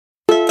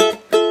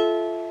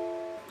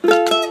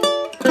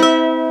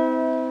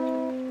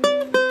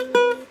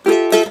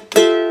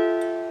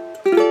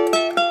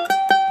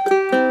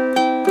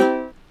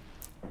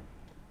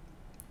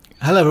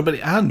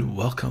everybody and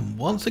welcome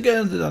once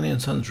again to Danny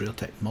and Sons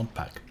Realtech mod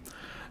pack.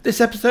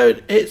 This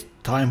episode it's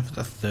time for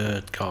the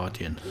third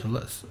Guardian.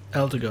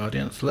 Elder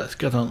Guardian, so let's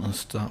get on and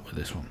start with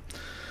this one.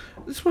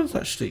 This one's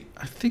actually,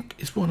 I think,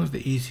 is one of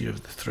the easier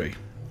of the three.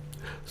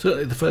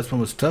 Certainly the first one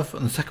was tough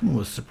and the second one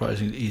was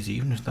surprisingly easy,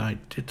 even if I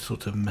did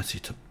sort of mess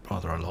it up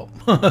rather a lot.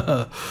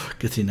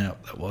 Getting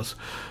out, that was.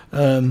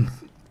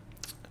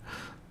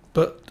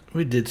 But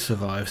we did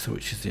survive, so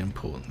which is the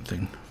important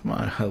thing.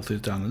 My health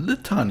is down a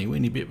little tiny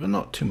weeny bit, but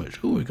not too much.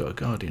 Oh, we got a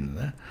Guardian in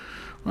there.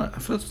 Right,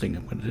 the first thing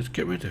I'm going to do is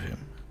get rid of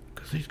him,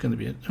 because he's going to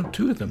be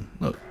two of them.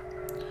 Look.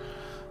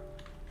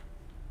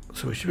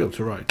 So we should be able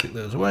to right click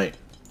those away.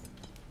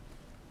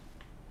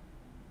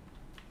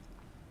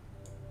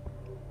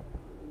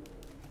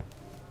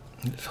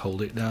 Let's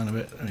hold it down a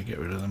bit and get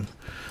rid of them.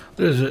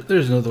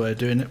 There's another way of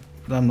doing it,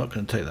 but I'm not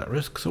going to take that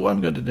risk. So what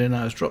I'm going to do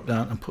now is drop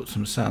down and put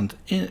some sand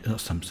in,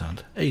 not some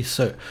sand, a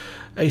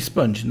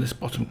sponge in this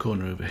bottom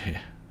corner over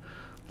here.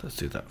 Let's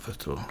do that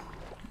first of all.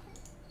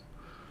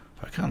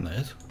 If I can,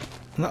 there's.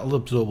 And that'll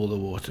absorb all the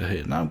water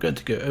here. Now I'm going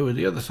to go over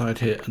the other side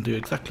here and do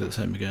exactly the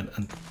same again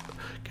and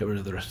get rid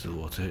of the rest of the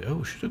water here.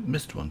 Oh, should have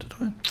missed one, did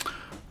I?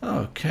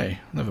 Okay,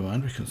 never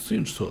mind, we can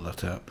soon sort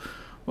that out.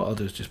 What I'll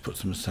do is just put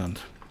some sand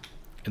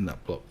in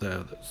that block there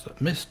that's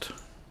missed,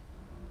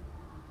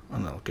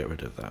 and I'll get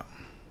rid of that.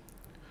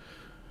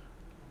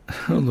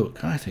 Oh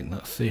look, I think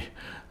that's the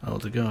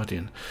Elder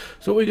Guardian.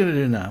 So what we're going to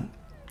do now,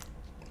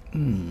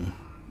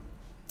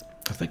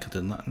 I think I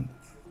did that.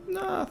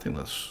 No, I think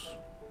that's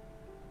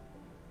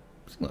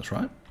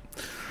right.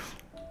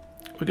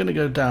 We're going to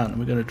go down and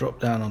we're going to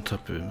drop down on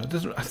top of him.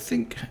 I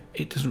think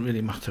it doesn't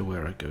really matter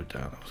where I go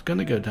down. I was going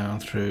to go down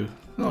through,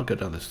 I'll go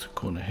down this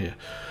corner here.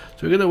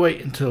 So we're going to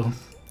wait until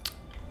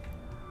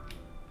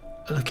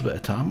a little bit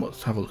of time.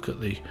 Let's have a look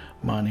at the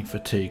mining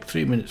fatigue.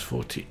 3 minutes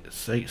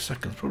 48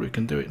 seconds. Probably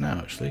can do it now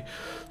actually.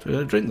 So we're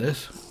going to drink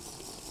this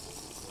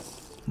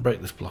and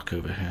break this block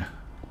over here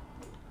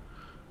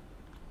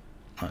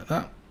like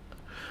that,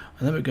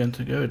 and then we're going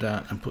to go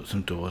down and put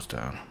some doors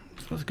down.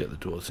 So let's get the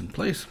doors in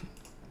place.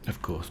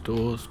 Of course,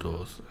 doors,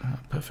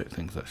 perfect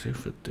things actually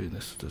for doing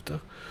this sort of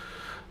stuff.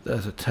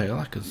 There's a tail.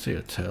 I can see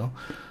a tail.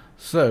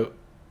 So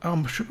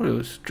I should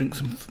probably drink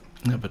some.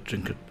 No, but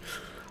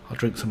I'll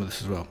drink some of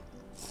this as well,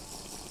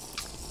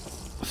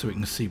 so we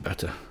can see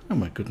better. Oh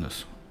my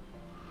goodness.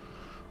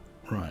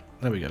 Right,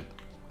 there we go.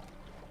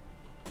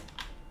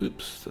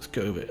 Oops, let's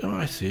go over it. Oh,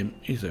 I see him.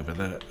 He's over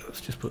there.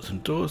 Let's just put some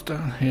doors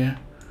down here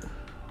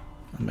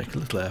and make a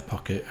little air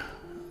pocket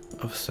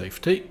of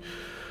safety.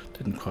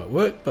 Didn't quite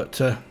work,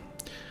 but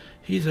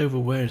he's over.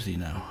 Where is he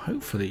now?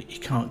 Hopefully he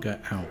can't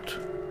get out.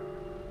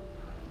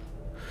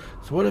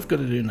 So what I've got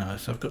to do now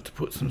is I've got to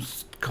put some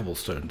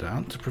cobblestone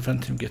down to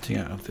prevent him getting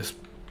out of this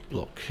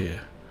block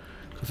here.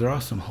 Because there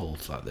are some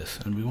holes like this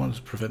and we want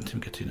to prevent him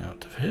getting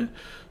out of here.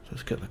 So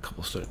let's get the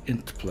cobblestone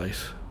into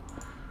place.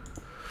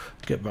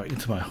 Get back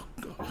into my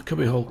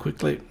cubby hole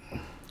quickly.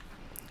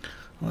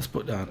 Let's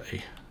put down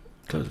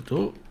close the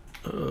door.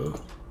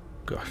 Oh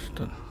gosh,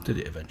 did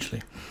it eventually.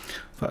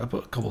 In fact, I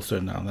put a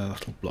cobblestone down there,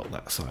 that'll block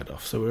that side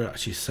off, so we're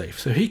actually safe.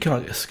 So he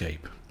can't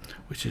escape,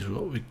 which is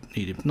what we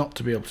need him not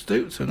to be able to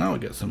do. So now we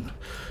get some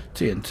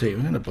TNT.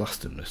 We're going to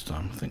blast him this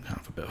time. I think I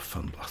have a bit of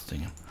fun blasting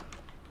him.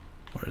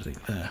 Where is he?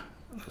 There.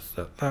 Let's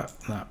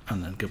that,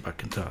 and then go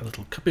back into our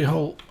little cubby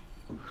hole.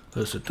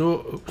 Close the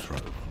door. Oops,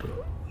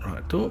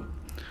 right door.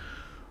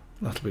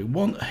 That'll be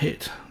one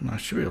hit, and I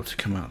should be able to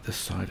come out this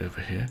side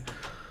over here.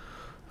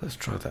 Let's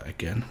try that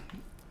again.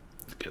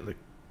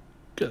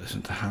 Get this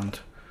into hand.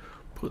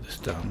 Put this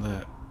down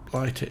there.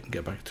 Light it and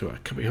get back to our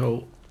cubby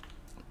hole.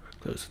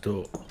 Close the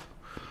door.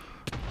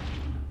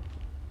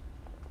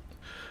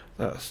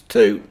 That's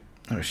two.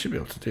 Now we should be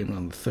able to do it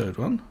on the third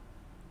one.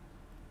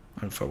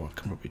 In fact, what I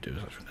can probably do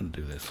is actually going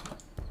to do this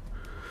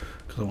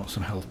because I want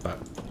some health back.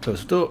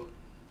 Close the door.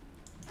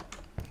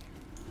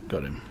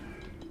 Got him.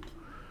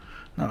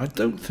 Now I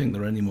don't think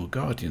there are any more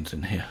Guardians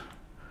in here,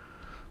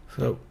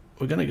 so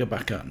we're going to go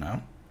back out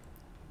now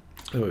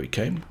the way we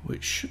came,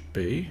 which should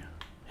be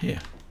here.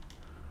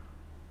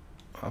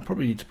 I'll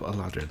probably need to put a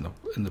ladder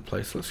in the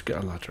place. Let's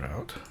get a ladder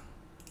out.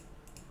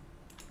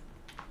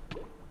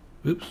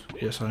 Oops,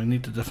 yes, I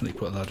need to definitely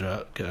put a ladder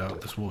out, get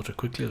out this water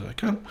quickly as I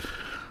can.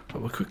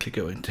 But we'll quickly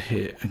go into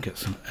here and get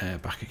some air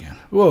back again.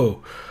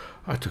 Whoa!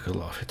 I took a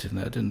lot of hit in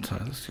there, didn't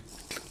I? Let's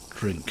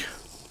drink.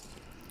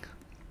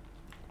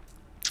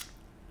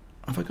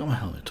 Have I got my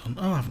helmet on?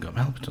 Oh, I haven't got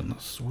my helmet on.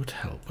 That would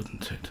help,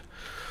 wouldn't it?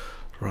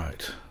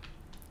 Right.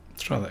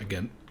 Let's try that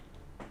again.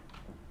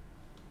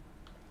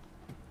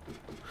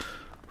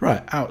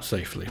 Right, out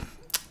safely.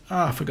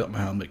 Ah, I forgot my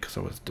helmet because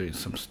I was doing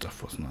some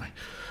stuff, wasn't I?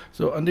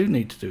 So what I do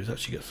need to do is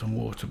actually get some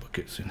water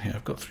buckets in here.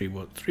 I've got three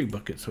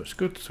buckets, so it's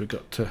good. So we've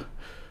got to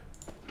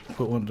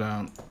put one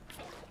down,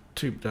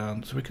 two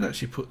down, so we can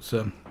actually put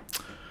some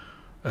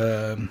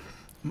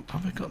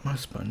have I got my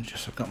sponge?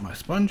 Yes, I've got my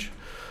sponge,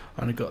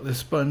 and I've got this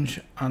sponge,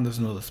 and there's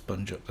another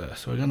sponge up there.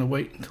 So we're going to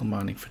wait until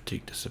mining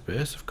fatigue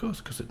disappears, of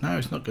course, because now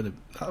it's not going to,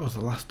 that was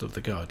the last of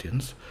the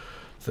Guardians,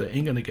 so it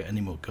ain't going to get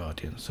any more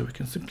Guardians, so we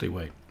can simply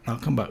wait. I'll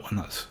come back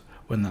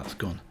when that's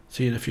gone.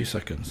 See you in a few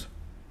seconds.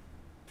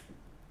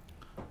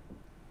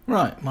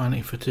 Right,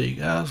 mining fatigue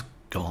has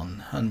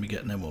gone, and we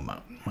get no more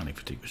mining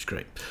fatigue, which is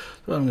great.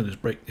 So I'm going to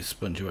just break this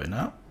sponge away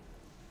now.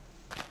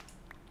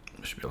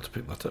 I should be able to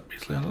pick that up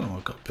easily. I don't know,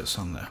 I've got a bit of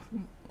sun there.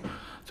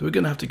 So we're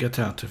going to have to get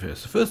out of here.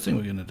 So the first thing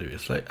we're going to do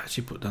is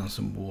actually put down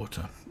some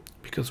water,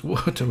 because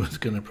water was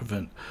going to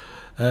prevent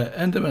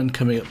Endermen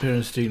coming up here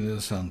and stealing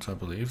the sand, I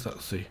believe.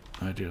 That's the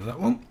idea of that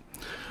one.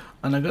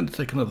 And I'm going to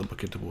take another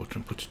bucket of water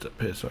and put it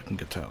up here so I can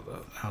get out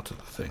of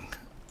the thing.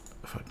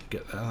 If I can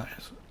get there, that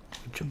is.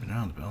 I'm jumping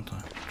around a bit, aren't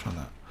I? Try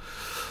that.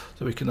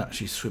 So we can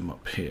actually swim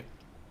up here.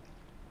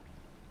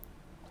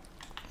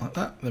 Like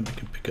that. Then we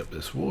can pick up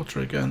this water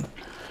again.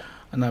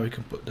 And now we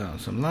can put down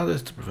some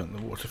ladders to prevent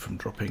the water from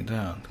dropping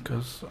down.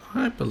 Because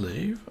I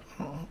believe,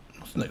 I'm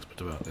not an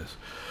expert about this,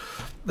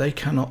 they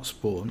cannot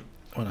spawn,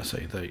 when I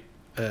say they,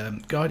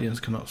 Guardians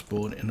cannot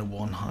spawn in a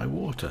one high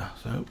water.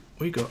 So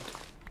we're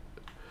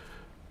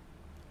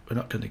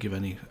not going to give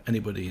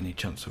anybody any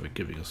chance of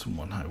giving us some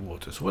one high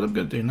water. So what I'm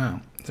going to do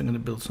now is I'm going to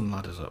build some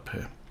ladders up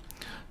here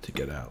to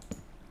get out.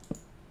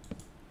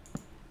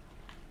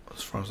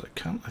 As far as I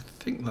can. I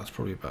think that's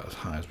probably about as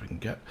high as we can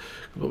get.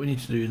 What we need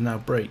to do is now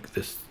break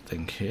this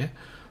thing here.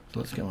 So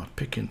let's get my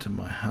pick into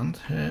my hand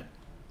here.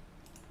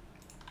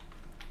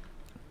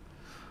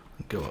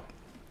 And go up.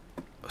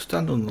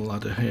 Stand on the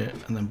ladder here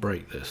and then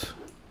break this.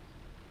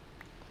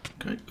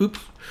 Okay, oops.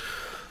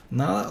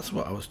 Now that's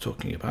what I was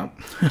talking about.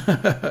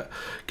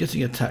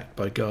 Getting attacked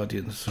by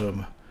guardians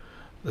from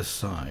the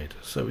side.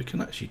 So we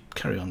can actually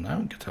carry on now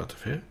and get out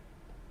of here.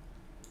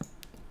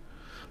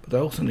 But I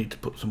also need to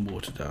put some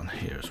water down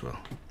here as well.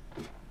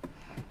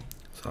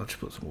 So I'll just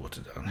put some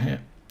water down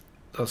here.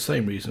 That's the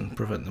same reason,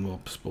 prevent the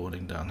mob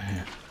spawning down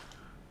here.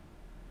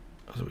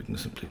 So we can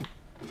simply...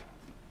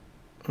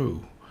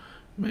 Oh,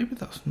 maybe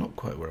that's not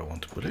quite where I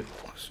want to put it.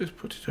 Let's just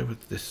put it over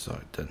to this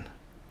side then.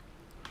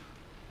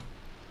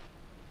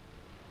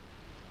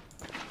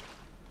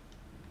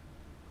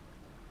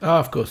 Ah,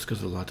 of course,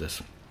 because of the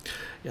ladders.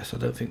 Yes, I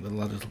don't think the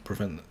ladders will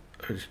prevent...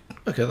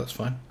 Okay, that's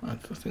fine. I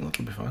think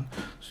that'll be fine.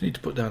 So you need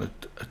to put down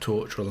a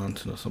torch or a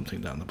lantern or something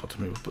down the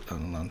bottom here. We'll put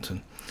down a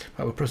lantern.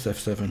 I will press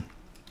F7.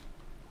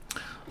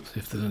 See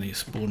if there's any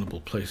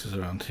spawnable places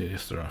around here.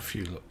 Yes, there are a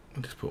few. Look,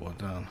 I'll just put one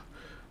down.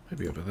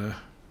 Maybe over there.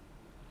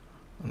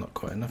 Not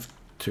quite enough.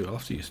 Two. I'll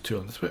have to use two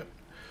on this bit.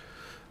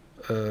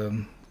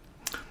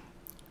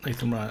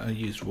 Nathan Ryan, I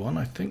used one,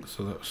 I think.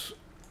 So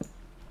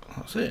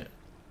that's it.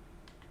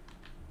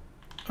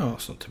 Oh,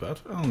 that's not too bad.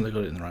 Oh, and they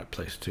got it in the right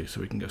place too, so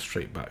we can go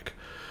straight back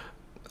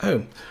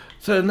home.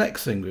 So the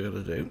next thing we've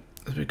got to do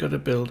is we've got to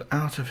build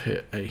out of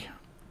here a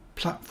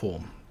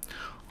platform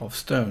of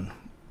stone,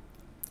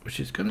 which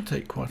is going to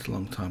take quite a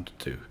long time to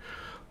do.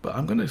 But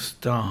I'm going to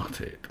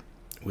start it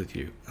with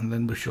you, and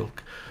then we shall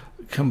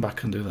come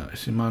back and do that. You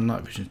see, my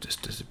night vision is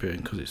just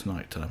disappearing because it's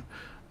night time.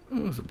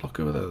 Oh, there's a block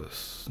over there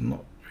that's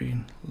not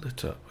been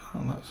lit up.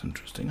 Oh, that's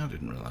interesting. I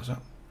didn't realise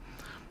that.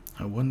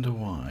 I wonder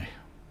why.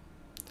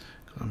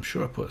 I'm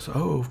sure I put...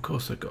 Oh, of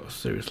course I got a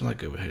serious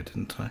lag over here,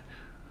 didn't I?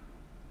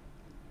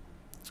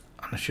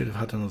 And I should have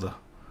had another...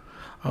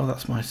 Oh,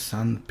 that's my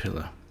sand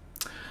pillar.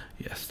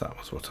 Yes, that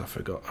was what I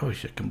forgot. Oh,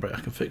 shit, I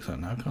can fix that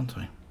now, can't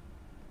I?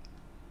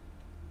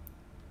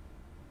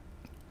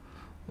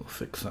 We'll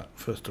fix that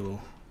first of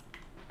all.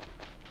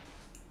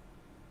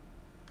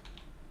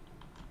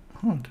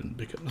 Oh, I didn't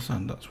pick up the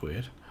sand. That's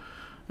weird.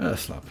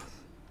 Slab.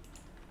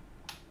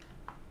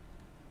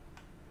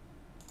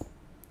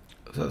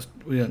 So that's,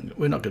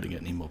 we're not going to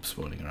get any mobs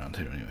spawning around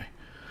here anyway.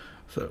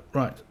 So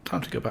right,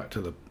 time to go back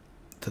to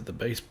the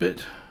base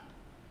bit.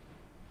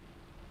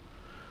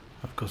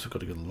 Of course, I've got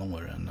to go the long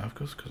way around now, of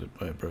course, because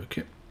I broke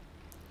it.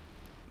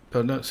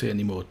 But I don't see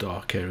any more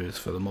dark areas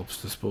for the mobs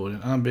to spawn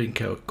in. I'm being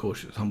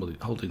cautious. I'm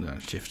holding down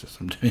shift as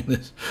I'm doing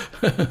this.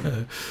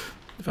 In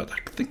fact,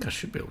 I think I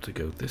should be able to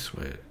go this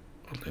way,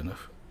 oddly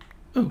enough.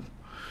 Oh,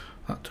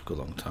 that took a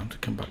long time to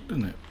come back,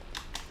 didn't it?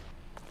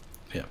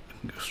 Yeah, I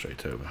can go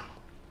straight over.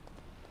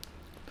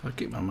 If I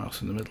keep my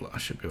mouse in the middle, I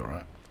should be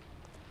alright.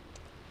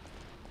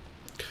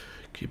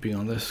 Keeping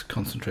on this,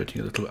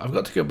 concentrating a little bit. I've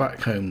got to go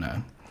back home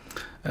now,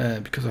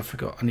 because I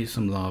forgot I need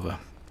some lava.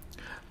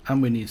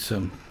 And we need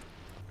some...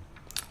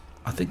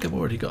 I think I've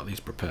already got these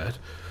prepared.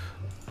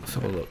 Let's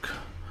have a look.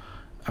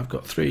 I've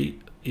got three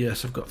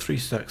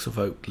stacks of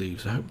oak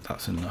leaves. I hope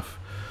that's enough.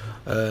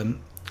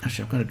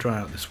 Actually, I'm going to dry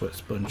out this wet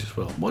sponge as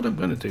well. What I'm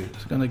going to do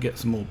is I'm going to get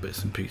some more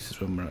bits and pieces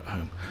when we're at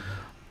home.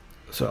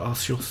 So I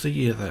shall see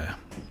you there.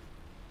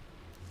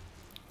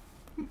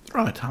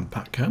 Right, I'm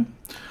back home.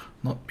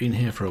 Not been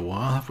here for a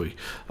while, have we?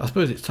 I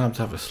suppose it's time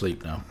to have a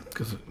sleep now,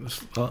 because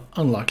it's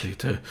unlikely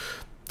to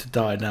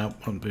die now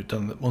once we've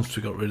done that. Once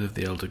we got rid of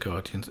the Elder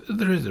Guardians,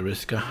 there is a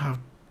risk.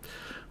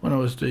 When I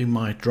was doing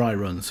my dry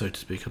run, so to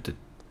speak, I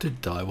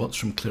did die once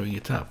from clearing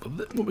it out. But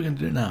what we're going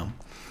to do now,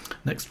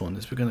 next one,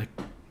 is we're going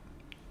to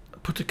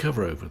put a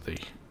cover over the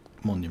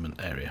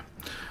monument area,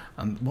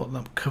 and what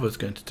that cover is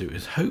going to do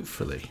is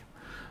hopefully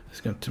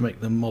it's going to make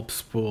the mob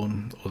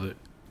spawn or the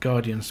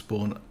guardian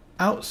spawn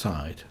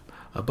outside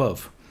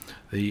above,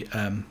 the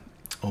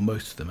or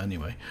most of them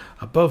anyway,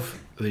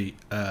 above the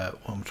what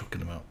I'm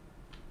talking about,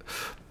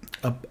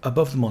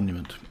 above the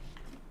monument.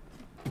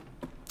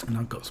 And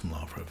I've got some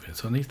lava over here,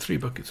 so I need 3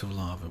 buckets of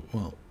lava.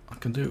 Well, I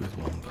can do it with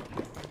 1,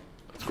 but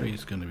 3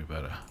 is going to be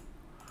better.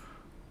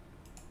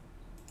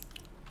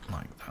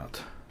 Like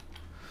that.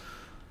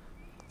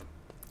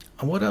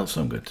 And what else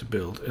I'm going to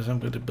build is I'm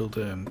going to build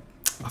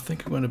I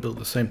think I'm going to build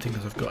the same thing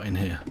as I've got in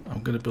here.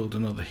 I'm going to build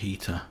another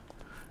heater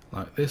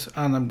like this,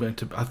 and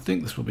I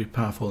think this will be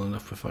powerful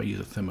enough if I use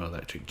a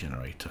thermoelectric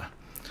generator.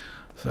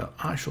 So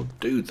I shall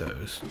do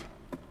those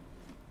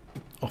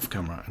off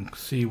camera and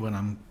see when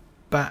I'm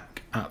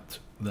back at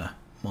the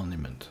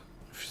monument.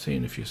 See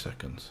in a few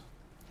seconds.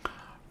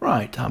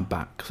 Right, I'm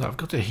back. So I've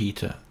got a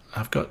heater,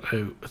 I've got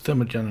a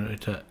thermal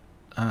generator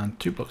and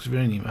 2 blocks of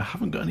uranium. I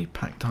haven't got any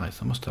packed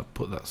ice. I must have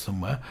put that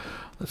somewhere.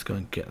 Let's go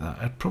and get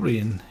that. Probably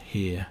in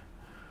here.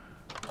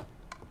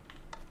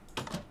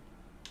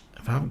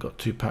 If I haven't got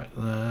 2 packed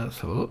there, let's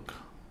have a look.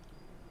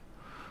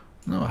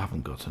 No, I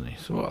haven't got any.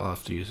 So what I'll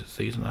have to use is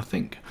these, and I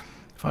think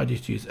if I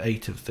just use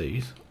 8 of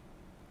these,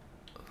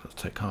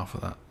 let's take half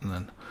of that and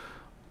then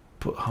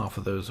put half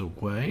of those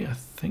away. I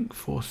think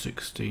 4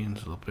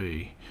 16s will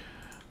be,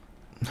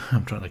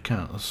 I'm trying to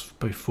count, that's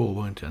be 4,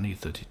 won't it? I need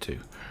 32.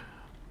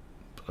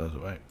 Put those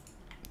away.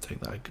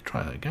 Take that,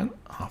 try that again,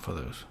 half of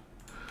those.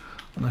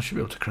 And I should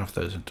be able to craft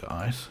those into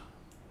ice.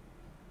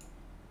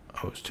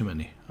 Oh, it's too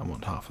many. I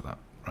want half of that.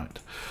 Right.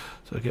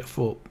 So I get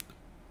 4.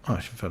 Oh,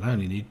 in fact, I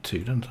only need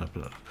 2, don't I?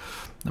 But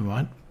never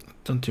mind.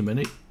 Done too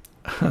many.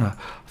 I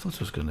thought it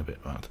was going a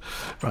bit mad.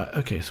 Right,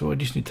 okay, so I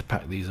just need to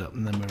pack these up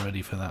and then we're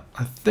ready for that.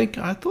 I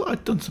thought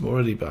I'd done some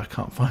already, but I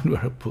can't find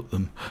where I put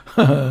them.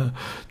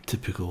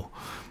 Typical.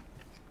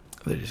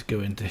 They just go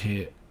into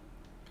here.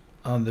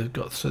 And they've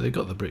got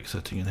the brick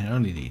setting in here. I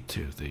only need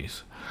 2 of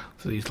these.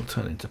 So these will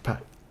turn into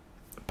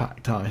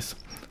packed ice.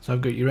 So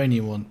I've got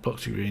uranium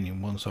blocks of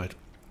uranium one side,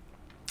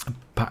 and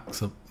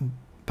packs of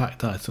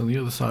packed ice on the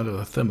other side of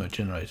the thermo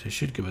generator.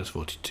 Should give us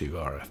 42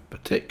 RF per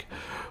tick,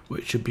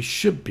 which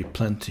should be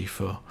plenty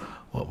for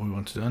what we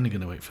want to do. I'm only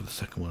going to wait for the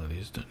second one of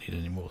these. Don't need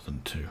any more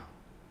than 2.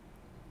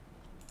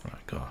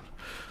 Right, God.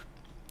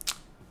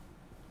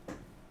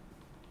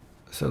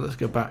 So let's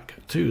go back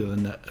to the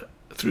net,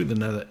 through the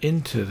nether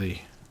into the,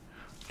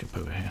 jump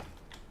over here,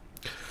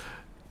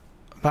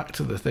 back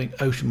to the thing,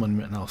 ocean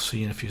monument, and I'll see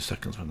you in a few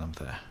seconds when I'm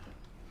there.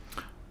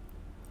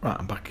 Right,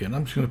 I'm back in.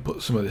 I'm just going to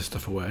put some of this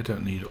stuff away. I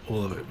don't need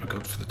all of it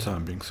for the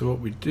time being. So what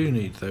we do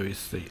need though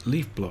is the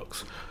leaf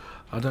blocks.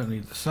 I don't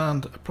need the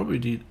sand. I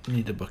probably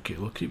need a bucket.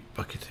 We'll keep a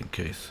bucket in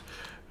case.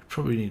 We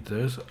probably need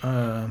those.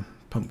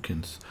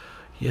 Pumpkins.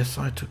 Yes,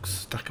 I took a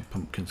stack of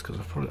pumpkins because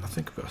I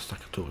think I've got a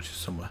stack of torches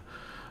somewhere.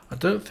 I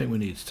don't think we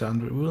need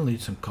sand, but we will need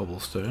some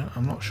cobblestone.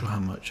 I'm not sure how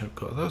much I've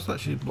got. Those are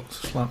actually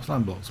blocks of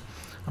slime blocks.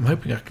 I'm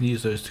hoping I can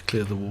use those to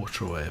clear the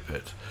water away a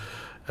bit.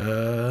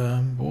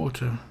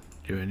 Water,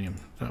 uranium,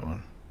 that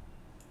one.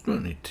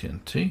 Don't need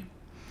TNT.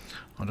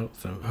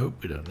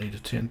 Hope we don't need a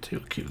TNT.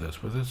 We'll keep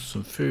those with us.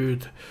 Some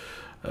food,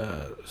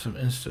 some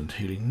instant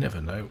healing, never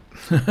know.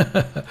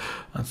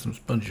 And some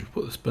sponges.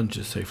 Put the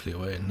sponges safely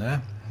away in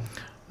there.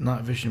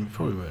 Night vision we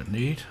probably won't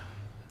need.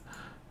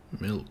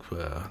 Milk,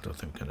 I don't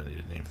think we're going to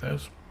need any of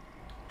those.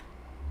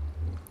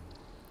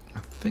 I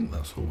think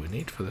that's all we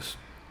need for this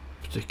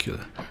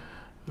particular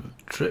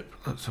trip.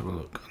 Let's have a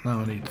look.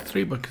 Now I need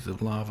 3 buckets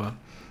of lava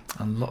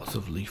and lots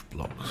of leaf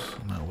blocks.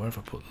 Now where have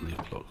I put the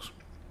leaf blocks?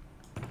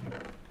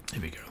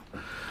 Here we go.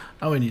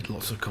 Now we need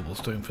lots of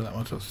cobblestone for that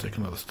one, so let's take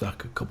another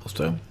stack of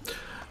cobblestone.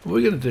 What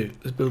we're going to do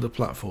is build a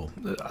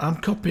platform. I'm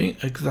copying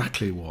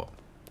exactly what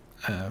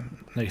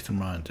Nathan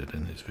Ryan did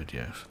in his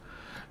videos,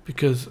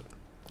 because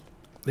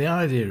the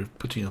idea of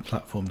putting a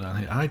platform down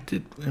here, I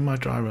did in my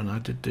dry run, I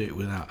did do it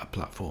without a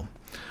platform,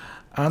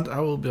 and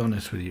I will be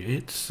honest with you,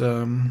 it's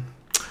there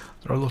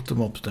are a lot of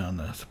mobs down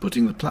there. So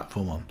putting the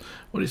platform on,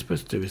 what it's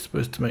supposed to do is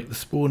supposed to make the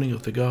spawning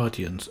of the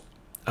guardians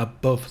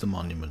above the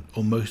monument,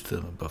 or most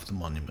of them above the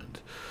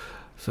monument.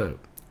 So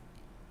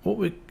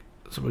we're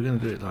going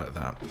to do it like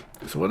that.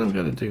 So what I'm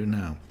going to do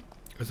now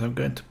is I'm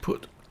going to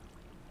put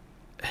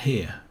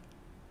here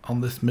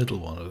on this middle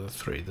one of the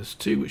 3. There's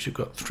 2 which have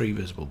got 3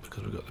 visible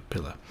because we've got the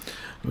pillar.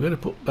 We're going to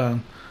put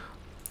down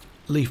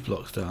leaf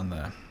blocks down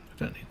there.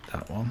 We don't need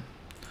that one.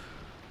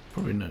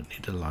 Probably don't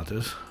need the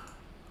ladders.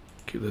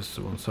 Keep this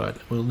to one side.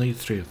 We'll need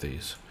 3 of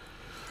these.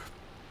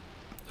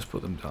 Let's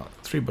put them down.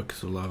 3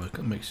 buckets of lava.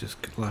 It makes this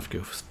life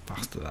go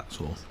faster, that's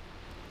all.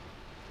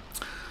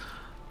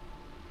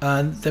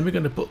 And then we're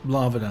going to put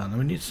lava down. And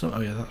we need some.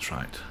 Oh yeah, that's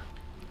right.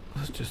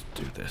 Let's just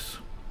do this.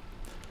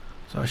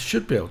 So I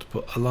should be able to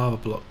put a lava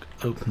block.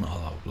 Oh, not a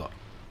lava block.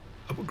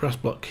 A grass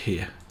block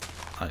here,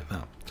 like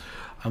that,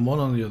 and one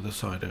on the other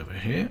side over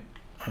here,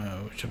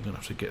 which I'm going to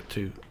have to get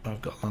to.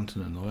 I've got a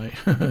lantern in the way.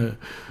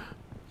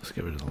 Let's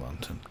get rid of the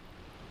lantern.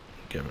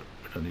 We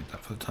don't need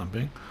that for the time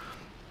being.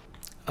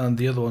 And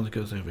the other one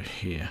goes over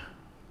here.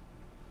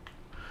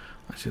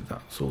 Actually,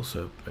 that's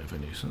also a bit of a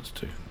nuisance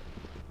too.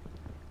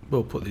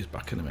 We'll put these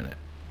back in a minute.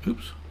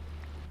 Oops,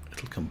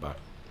 it'll come back.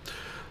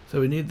 So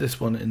we need this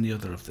one in the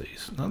other of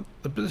these. Now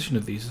the position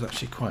of these is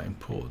actually quite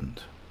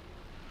important.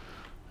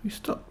 You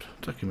stopped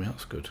attacking me,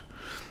 that's good.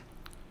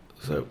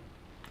 So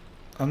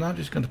I'm now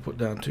just going to put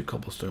down 2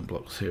 cobblestone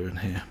blocks here and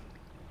here.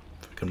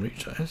 If I can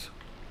reach, that is.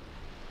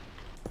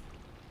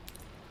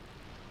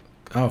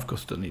 Oh, of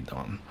course I don't need that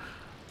one.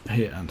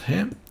 Here and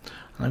here. And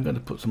I'm going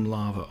to put some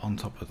lava on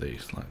top of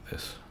these, like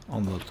this.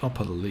 On the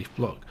top of the leaf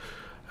block.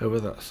 Over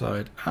that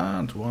side.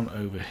 And one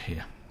over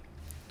here.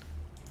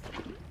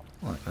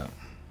 Like that.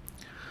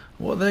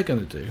 What they're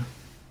going to do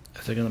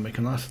is they're going to make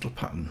a nice little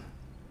pattern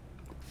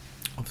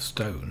of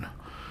stone.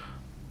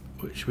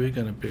 Which we're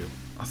going to build.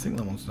 I think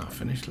that one's now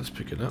finished. Let's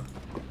pick it up.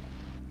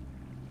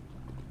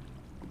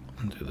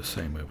 And do the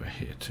same over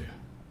here too.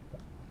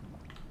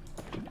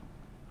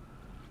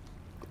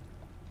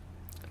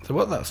 So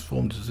what that's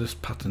formed is this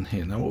pattern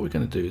here. Now what we're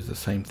going to do is the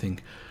same thing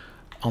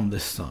on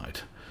this side.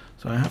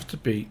 So I have to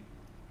be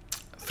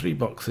 3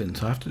 blocks in,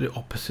 so I have to do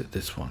opposite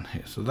this one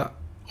here. So that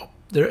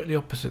directly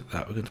opposite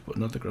that we're going to put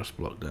another grass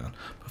block down.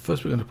 But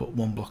first we're going to put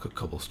 1 block of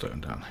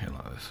cobblestone down here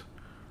like this.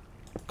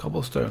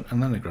 Cobblestone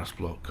and then a grass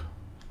block.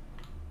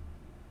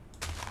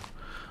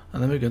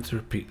 And then we're going to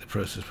repeat the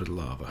process with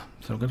lava.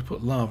 So I'm going to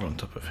put lava on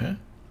top of here.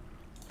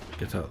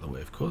 Get out of the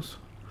way, of course.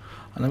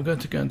 And I'm going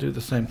to go and do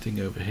the same thing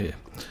over here.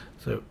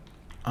 So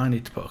I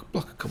need to put a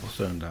block of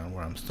cobblestone down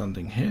where I'm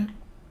standing here,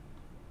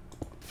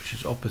 which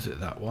is opposite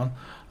that one,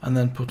 and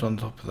then put on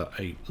top of that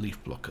a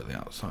leaf block at the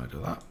outside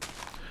of that.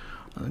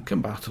 And then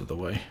come out of the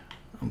way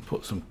and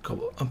put some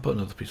cobble and put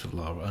another piece of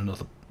lava,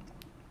 another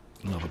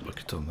lava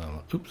bucket on there.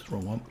 Oops,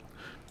 wrong one.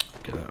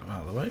 Get that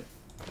out of the way.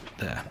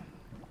 There.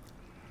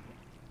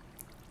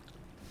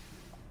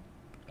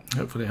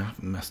 Hopefully I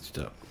haven't messed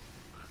it up.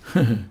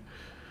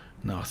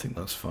 No, I think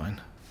that's fine.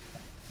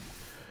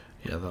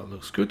 Yeah, that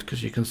looks good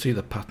because you can see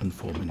the pattern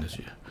forming as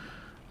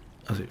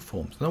it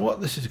forms. Now what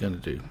this is going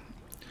to do,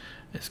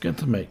 it's going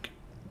to make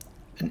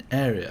an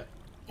area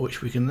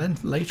which we can then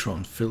later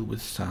on fill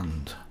with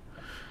sand.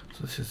 So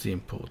this is the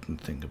important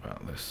thing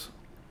about this.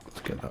 Let's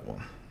get that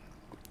one.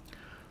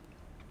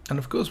 And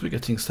of course we're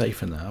getting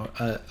safer now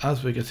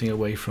as we're getting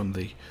away from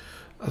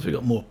as we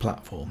got more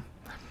platform.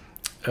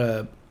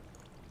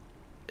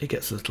 It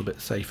gets a little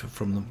bit safer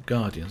from the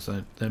guardians.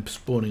 They're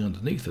spawning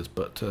underneath us,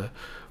 but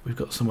we've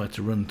got somewhere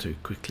to run to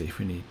quickly if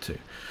we need to.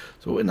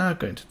 So what we're now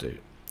going to do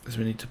is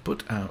we need to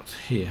put out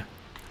here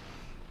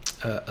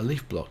a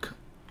leaf block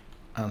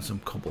and some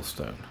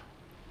cobblestone.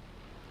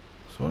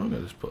 So what I'm going to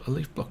do is put a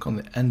leaf block on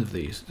the end of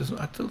these.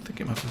 I don't think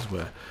it matters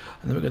where.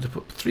 And then we're going to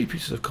put 3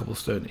 pieces of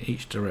cobblestone in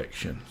each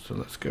direction. So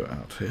let's go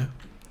out here.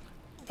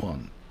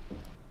 1,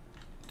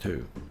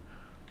 2,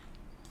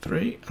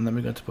 3, and then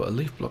we're going to put a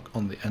leaf block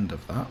on the end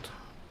of that.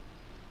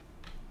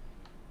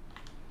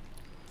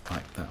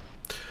 Like that.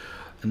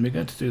 And we're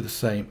going to do the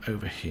same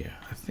over here.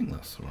 I think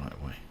that's the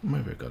right way.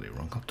 Maybe I got it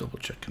wrong. I'll double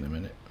check in a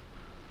minute.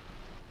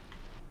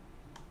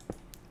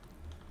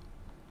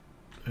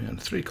 We're going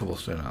to 3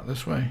 cobblestone out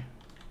this way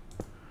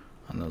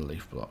and a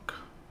leaf block.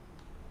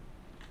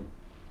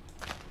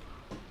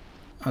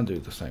 And do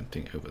the same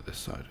thing over this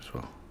side as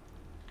well.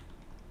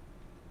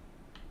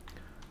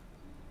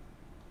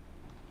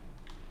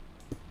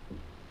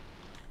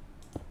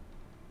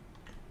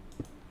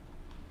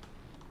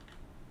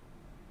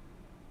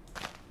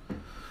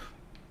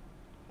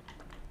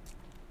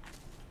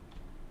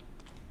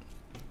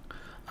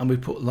 And we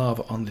put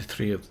lava on these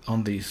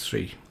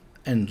 3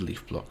 end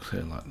leaf blocks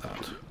here like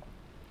that.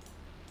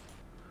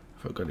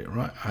 If I got it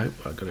right, I hope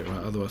I got it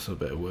right. Otherwise, there's a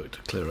bit of work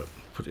to clear up,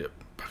 put it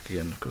back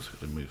again. Of course, I've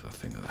got to move that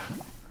thing there.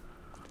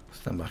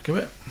 Stand back a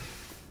bit.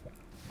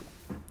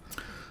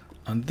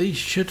 And these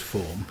should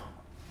form.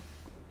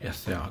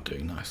 Yes, they are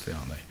doing nicely,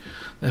 aren't they?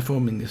 They're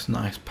forming this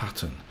nice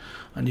pattern,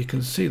 and you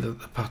can see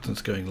that the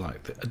pattern's going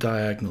like a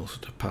diagonal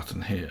sort of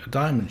pattern here, a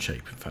diamond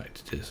shape, in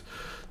fact, it is.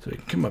 So we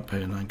can come up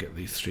here and I get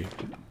these 3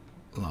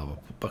 lava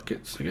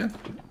buckets again.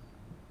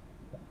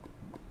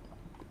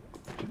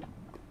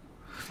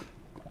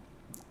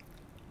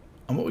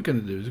 And what we're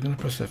going to do is we're going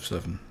to press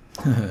F7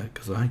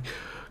 because I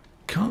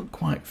can't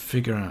quite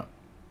figure out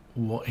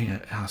what he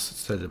has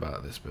said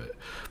about this bit.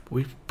 But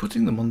we're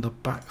putting them on the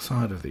back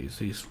side of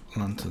these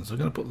lanterns. I'm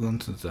going to put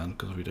lanterns down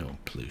because we don't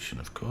want pollution,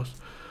 of course.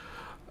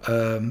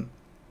 Now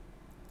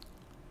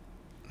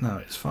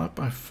it's 5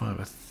 by 5.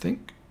 I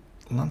think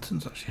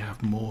lanterns actually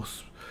have more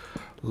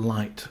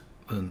light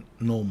than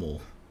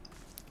normal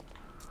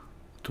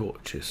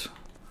torches.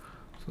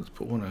 So let's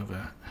put one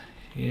over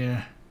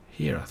here.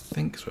 Here I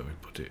think is where we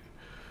put it.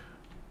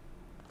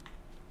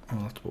 I'll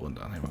have to put one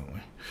down here, won't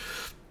we?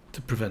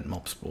 To prevent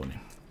mob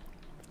spawning.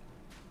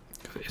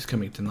 Because it is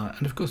coming to night.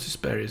 And of course this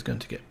area is going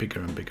to get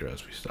bigger and bigger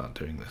as we start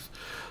doing this.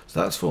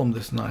 So that's formed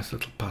this nice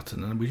little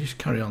pattern, and we just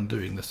carry on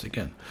doing this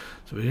again.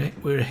 So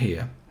we're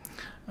here,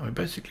 and we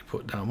basically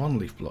put down 1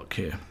 leaf block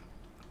here.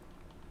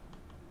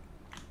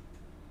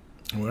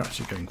 And we're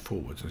actually going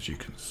forwards, as you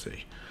can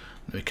see.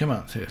 And we come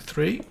out here,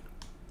 3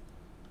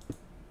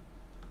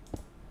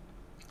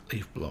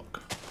 leaf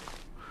block,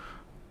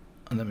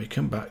 and then we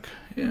come back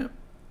here.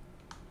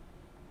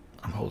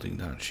 I'm holding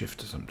down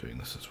shift as I'm doing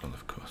this as well,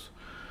 of course.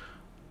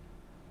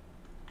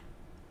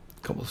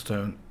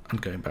 cobblestone,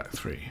 and going back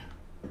 3.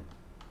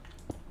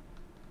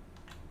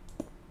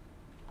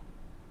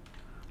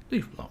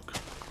 Leaf block.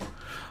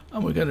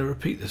 And we're going to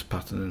repeat this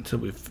pattern until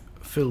we've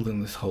filled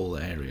in this whole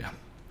area.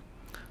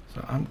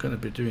 So I'm going to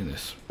be doing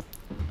this,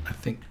 I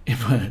think, in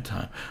my own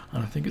time,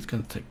 and I think it's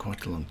going to take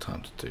quite a long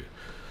time to do.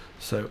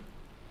 So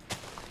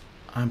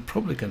I'm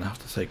probably going to have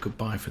to say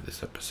goodbye for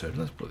this episode.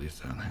 Let's put these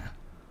down here.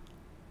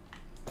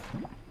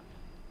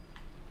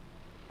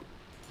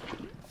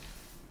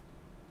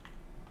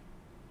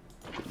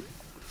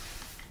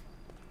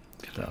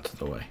 Get out of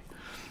the way.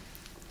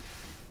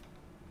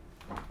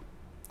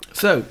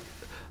 So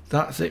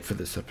that's it for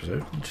this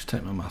episode. I'll just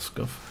take my mask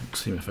off. I can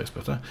see my face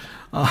better.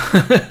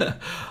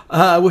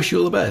 I wish you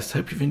all the best.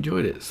 Hope you've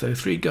enjoyed it. So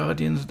 3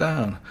 guardians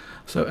down.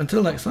 So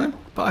until next time,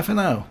 bye for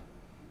now.